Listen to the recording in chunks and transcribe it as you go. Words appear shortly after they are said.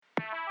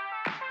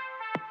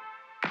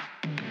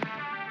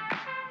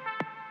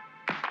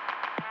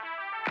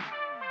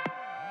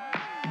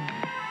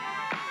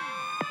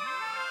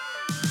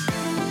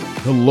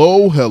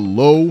Hello,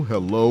 hello,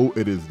 hello.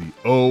 It is the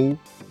O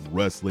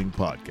Wrestling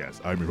Podcast.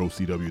 I'm your host,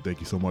 CW.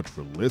 Thank you so much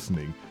for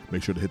listening.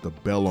 Make sure to hit the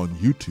bell on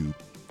YouTube,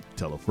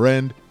 tell a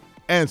friend,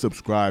 and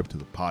subscribe to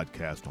the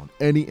podcast on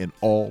any and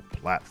all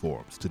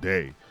platforms.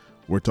 Today,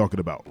 we're talking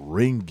about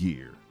ring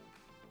gear.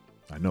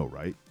 I know,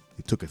 right?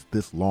 It took us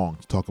this long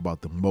to talk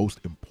about the most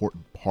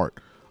important part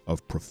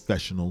of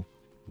professional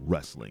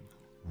wrestling.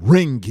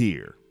 Ring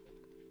gear.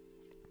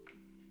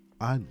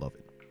 I love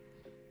it.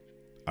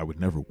 I would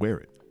never wear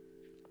it,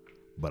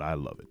 but I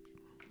love it.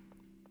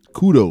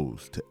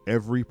 Kudos to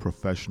every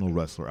professional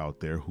wrestler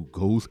out there who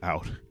goes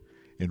out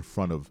in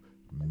front of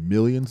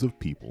millions of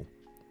people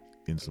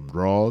in some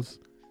drawers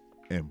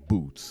and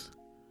boots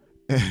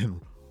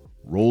and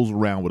rolls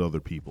around with other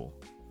people,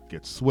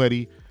 gets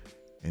sweaty,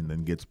 and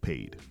then gets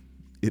paid.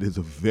 It is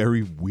a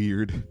very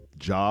weird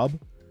job.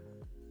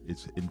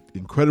 It's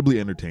incredibly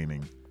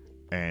entertaining,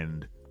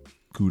 and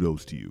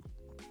kudos to you.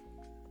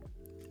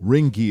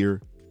 Ring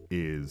gear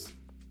is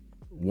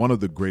one of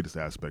the greatest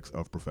aspects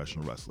of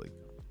professional wrestling.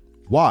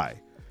 Why?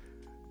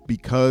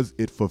 Because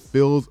it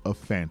fulfills a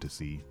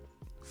fantasy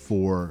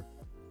for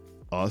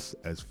us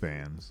as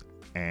fans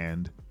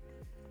and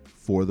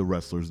for the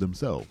wrestlers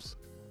themselves.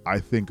 I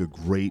think a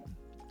great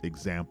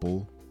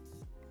example,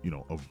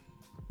 of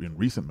in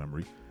recent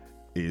memory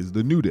is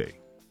the New Day.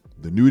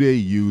 The New Day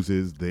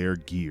uses their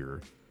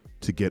gear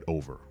to get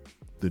over.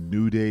 The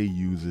New Day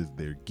uses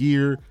their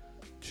gear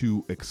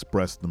to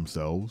express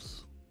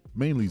themselves,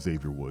 mainly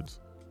Xavier Woods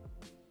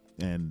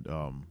and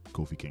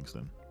Kofi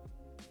Kingston.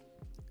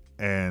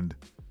 And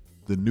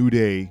the New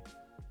Day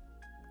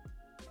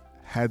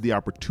had the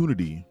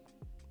opportunity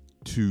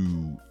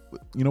to,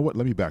 let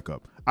me back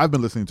up. I've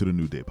been listening to the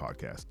New Day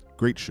podcast.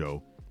 Great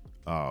show.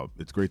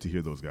 It's great to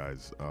hear those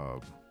guys,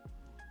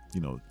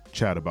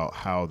 chat about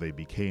how they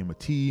became a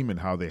team and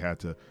how they had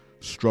to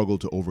struggle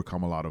to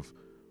overcome a lot of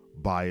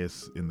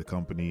bias in the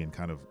company and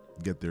kind of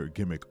get their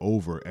gimmick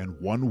over. And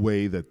one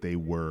way that they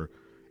were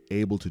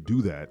able to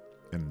do that,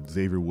 and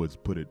Xavier Woods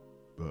put it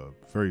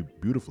very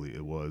beautifully,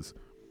 it was,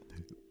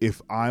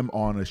 if I'm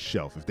on a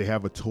shelf, if they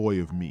have a toy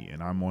of me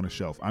and I'm on a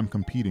shelf, I'm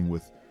competing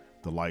with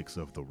the likes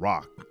of The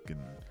Rock and,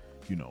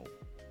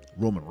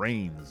 Roman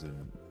Reigns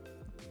and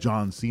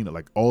John Cena,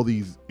 like all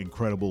these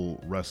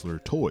incredible wrestler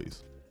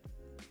toys.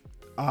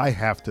 I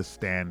have to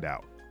stand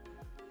out.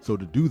 So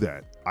to do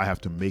that, I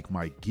have to make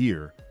my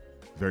gear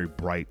very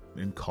bright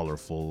and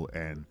colorful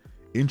and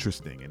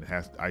interesting.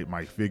 And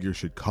my figure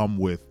should come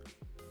with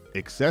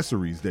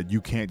accessories that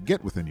you can't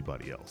get with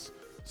anybody else.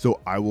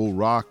 So I will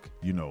rock,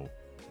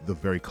 the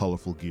very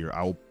colorful gear.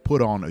 I'll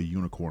put on a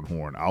unicorn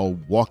horn. I'll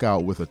walk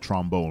out with a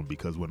trombone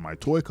because when my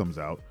toy comes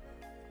out,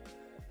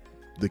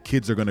 the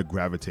kids are going to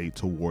gravitate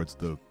towards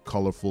the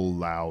colorful,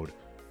 loud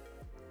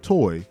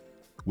toy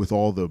with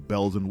all the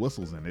bells and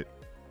whistles in it.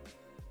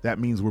 That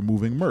means we're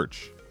moving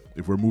merch.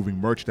 If we're moving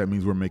merch, that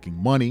means we're making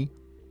money.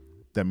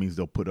 That means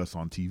they'll put us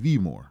on TV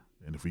more.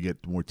 And if we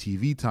get more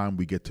TV time,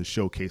 we get to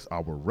showcase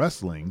our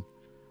wrestling,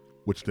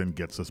 which then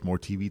gets us more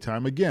TV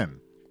time again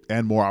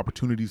and more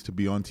opportunities to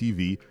be on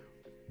TV,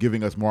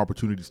 giving us more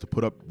opportunities to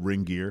put up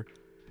ring gear,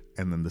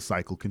 and then the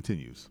cycle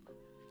continues.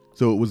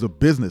 So it was a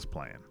business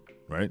plan,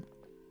 right?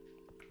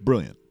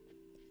 Brilliant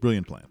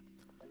plan.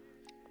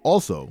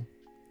 Also,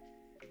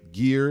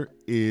 gear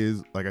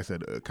is, like I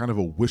said, kind of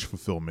a wish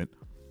fulfillment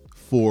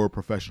for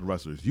professional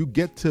wrestlers. You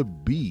get to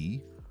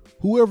be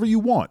whoever you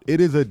want.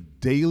 It is a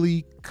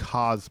daily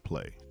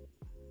cosplay.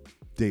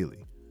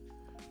 Daily.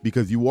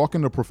 Because you walk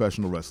into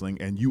professional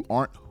wrestling and you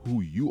aren't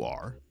who you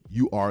are.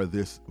 You are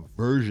this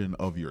version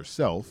of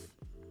yourself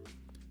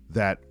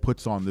that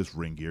puts on this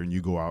ring gear and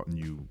you go out and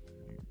you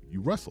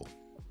wrestle.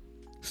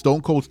 Stone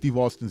Cold Steve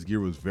Austin's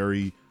gear was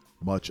very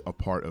much a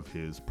part of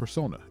his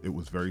persona. It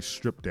was very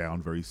stripped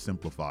down, very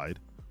simplified.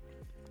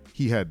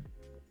 He had,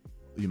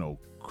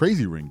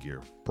 crazy ring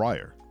gear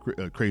prior.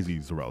 Crazy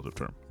is a relative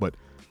term, but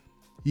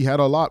he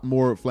had a lot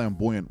more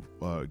flamboyant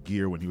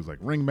gear when he was like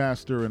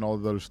ringmaster and all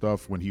the other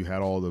stuff. When he had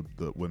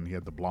when he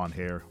had the blonde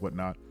hair,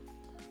 whatnot.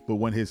 But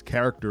when his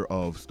character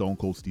of Stone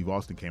Cold Steve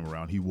Austin came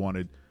around, he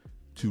wanted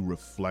to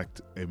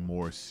reflect a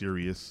more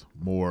serious,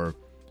 more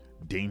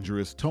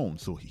dangerous tone.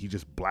 So he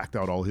just blacked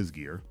out all his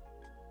gear,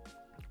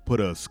 put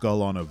a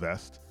skull on a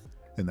vest,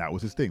 and that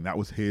was his thing. That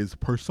was his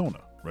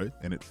persona, right?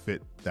 And it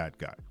fit that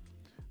guy.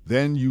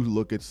 Then you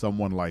look at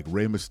someone like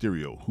Rey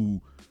Mysterio, who,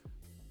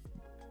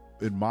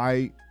 in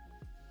my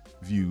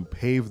view,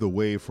 paved the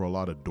way for a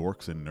lot of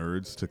dorks and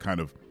nerds to kind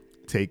of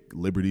take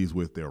liberties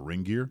with their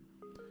ring gear.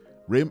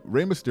 Rey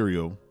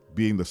Mysterio,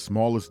 being the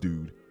smallest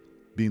dude,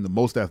 being the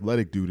most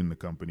athletic dude in the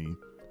company,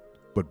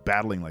 but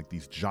battling like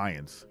these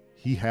giants,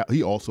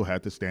 he also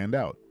had to stand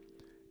out.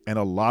 And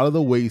a lot of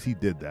the ways he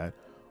did that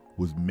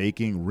was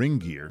making ring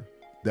gear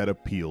that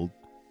appealed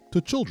to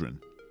children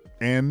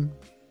and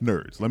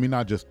nerds. Let me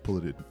not just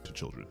pull it to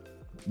children.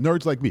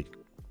 Nerds like me,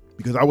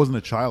 because I wasn't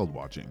a child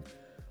watching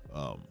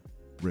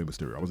Rey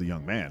Mysterio. I was a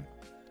young man.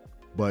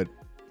 But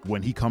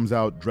when he comes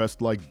out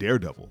dressed like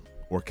Daredevil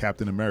or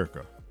Captain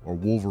America or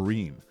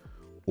Wolverine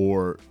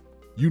or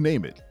you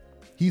name it,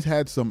 he's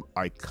had some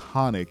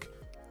iconic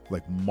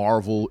like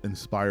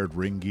Marvel-inspired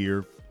ring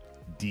gear,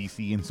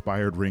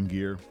 DC-inspired ring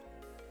gear,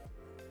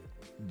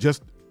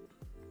 just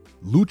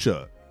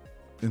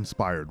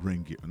lucha-inspired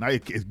ring gear. Now you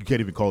can't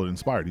even call it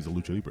inspired. He's a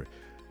lucha libre.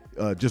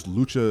 Just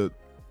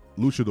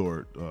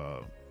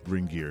luchador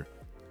ring gear.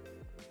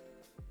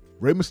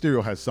 Rey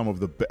Mysterio has some of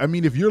the I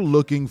mean, if you're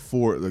looking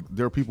for, like,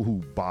 there are people who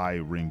buy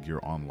ring gear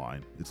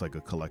online. It's like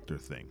a collector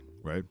thing,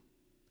 right?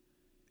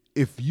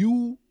 If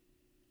you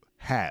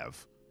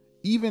have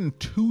even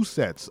 2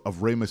 sets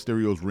of Rey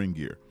Mysterio's ring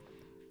gear,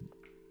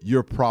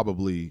 you're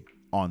probably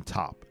on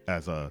top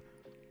as a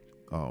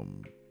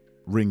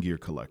ring gear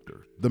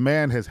collector. The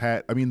man has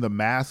had, I mean, the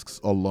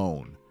masks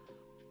alone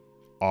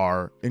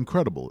are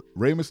incredible.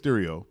 Rey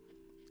Mysterio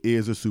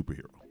is a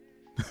superhero.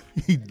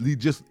 he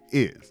just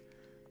is.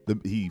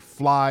 He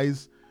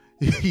flies.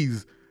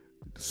 He's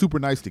super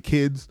nice to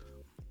kids.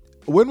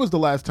 When was the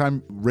last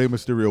time Rey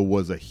Mysterio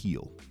was a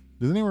heel?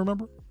 Does anyone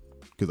remember?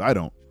 Because I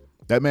don't.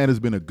 That man has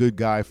been a good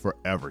guy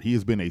forever. He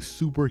has been a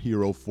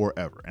superhero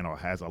forever. And it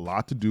has a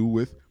lot to do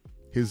with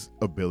his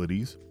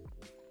abilities,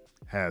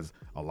 has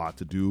a lot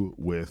to do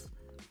with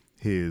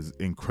his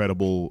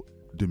incredible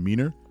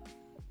demeanor.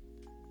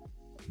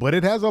 But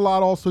it has a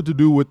lot also to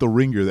do with the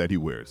ring gear that he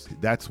wears.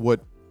 That's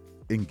what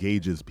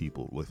engages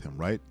people with him,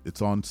 right?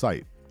 It's on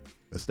site.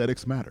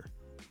 Aesthetics matter.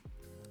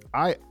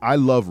 I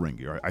love ring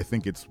gear. I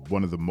think it's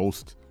one of the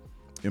most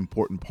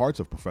important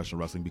parts of professional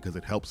wrestling because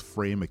it helps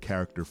frame a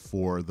character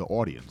for the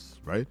audience,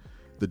 right?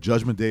 The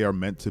Judgment Day are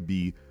meant to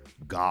be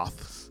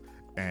goths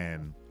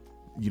and,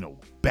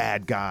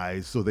 bad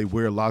guys, so they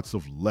wear lots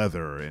of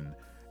leather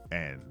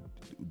and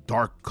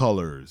dark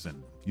colors,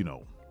 and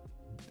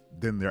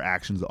then their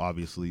actions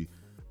obviously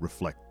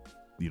reflect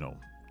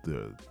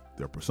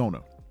their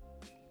persona.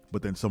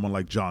 But then someone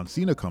like John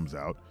Cena comes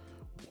out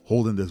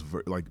holding this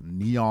like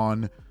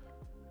neon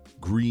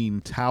green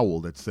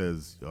towel that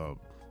says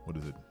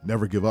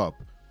never give up,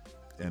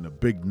 and a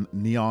big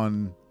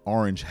neon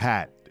orange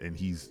hat, and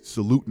he's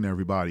saluting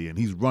everybody, and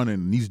he's running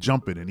and he's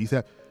jumping, and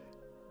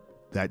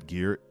that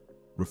gear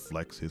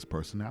reflects his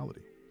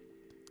personality.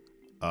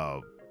 I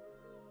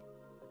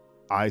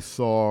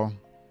don't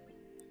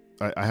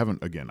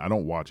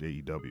watch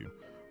AEW,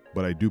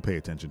 but I do pay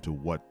attention to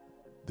what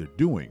they're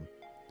doing.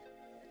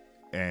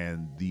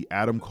 And the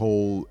Adam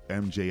Cole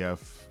MJF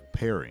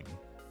pairing,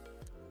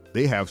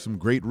 they have some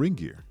great ring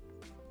gear.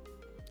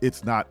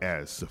 It's not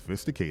as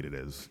sophisticated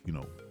as,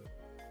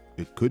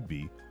 it could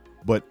be,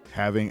 but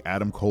having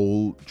Adam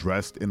Cole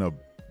dressed in a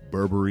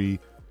Burberry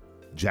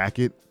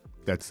jacket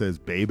that says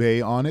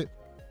Bebe on it,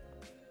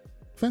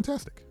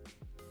 fantastic.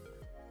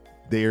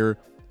 They're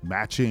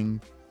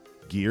matching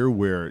gear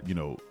where,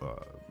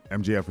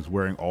 MJF is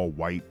wearing all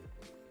white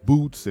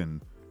boots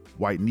and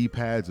white knee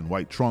pads and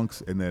white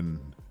trunks, and then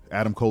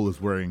Adam Cole is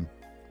wearing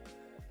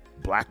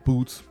black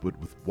boots but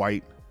with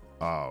white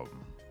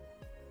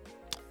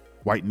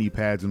knee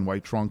pads and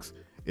white trunks.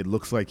 It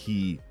looks like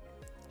he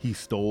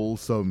stole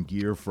some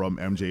gear from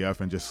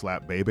MJF and just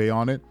slapped Bebe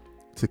on it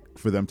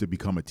for them to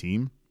become a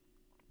team.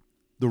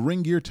 The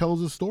ring gear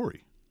tells a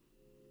story.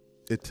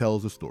 It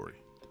tells a story.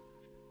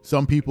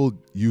 Some people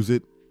use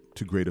it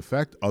to great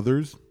effect,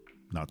 others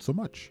not so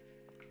much.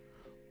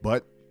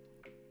 But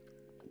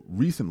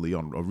recently,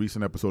 on a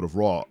recent episode of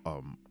Raw,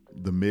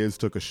 The Miz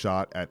took a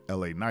shot at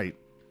LA Knight,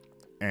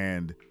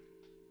 and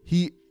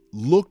he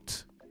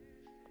looked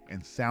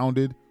and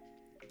sounded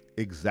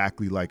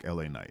exactly like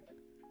LA Knight.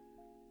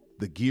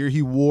 The gear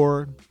he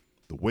wore,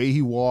 the way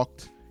he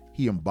walked,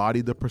 he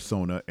embodied the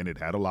persona, and it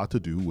had a lot to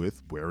do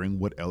with wearing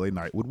what LA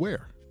Knight would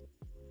wear.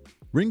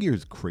 Ring gear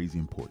is crazy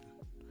important.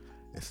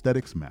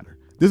 Aesthetics matter.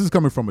 This is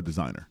coming from a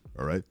designer,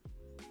 all right?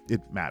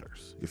 It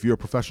matters. If you're a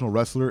professional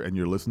wrestler and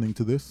you're listening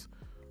to this,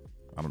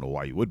 I don't know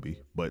why you would be,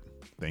 but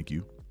thank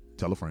you.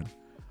 Tell a friend.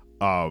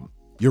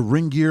 Your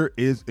ring gear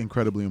is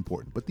incredibly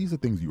important, but these are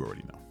things you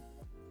already know.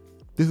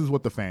 This is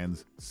what the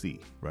fans see,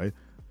 right?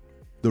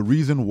 The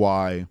reason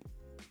why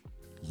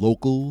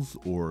locals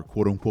or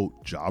quote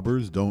unquote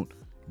jobbers don't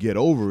get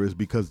over is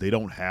because they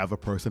don't have a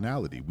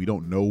personality. We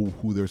don't know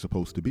who they're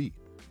supposed to be.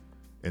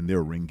 And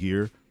their ring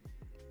gear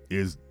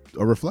is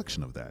a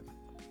reflection of that.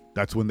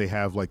 That's when they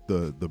have like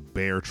the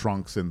bear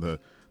trunks and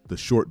the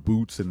short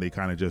boots, and they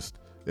kind of just,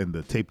 and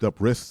the taped up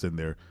wrists, and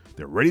they're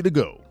ready to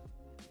go.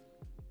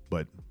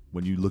 But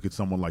when you look at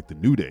someone like the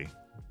New Day,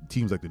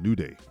 teams like the New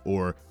Day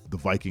or the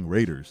Viking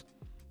Raiders,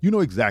 you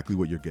know exactly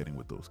what you're getting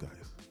with those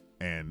guys.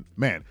 And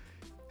man,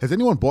 has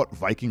anyone bought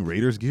Viking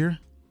Raiders gear?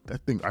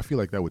 That thing, I feel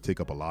like that would take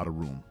up a lot of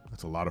room.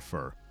 That's a lot of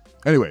fur.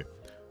 Anyway,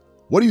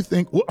 what do you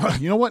think?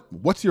 You know what?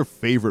 What's your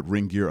favorite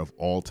ring gear of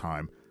all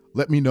time?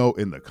 Let me know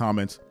in the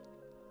comments.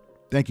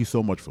 Thank you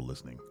so much for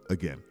listening.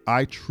 Again,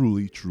 I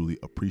truly, truly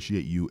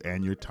appreciate you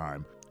and your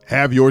time.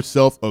 Have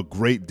yourself a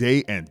great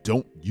day, and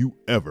don't you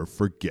ever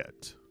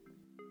forget.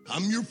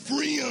 I'm your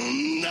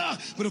friend,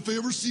 but if I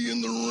ever see you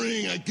in the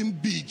ring, I can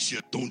beat you.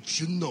 Don't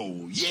you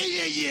know? Yeah,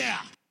 yeah, yeah.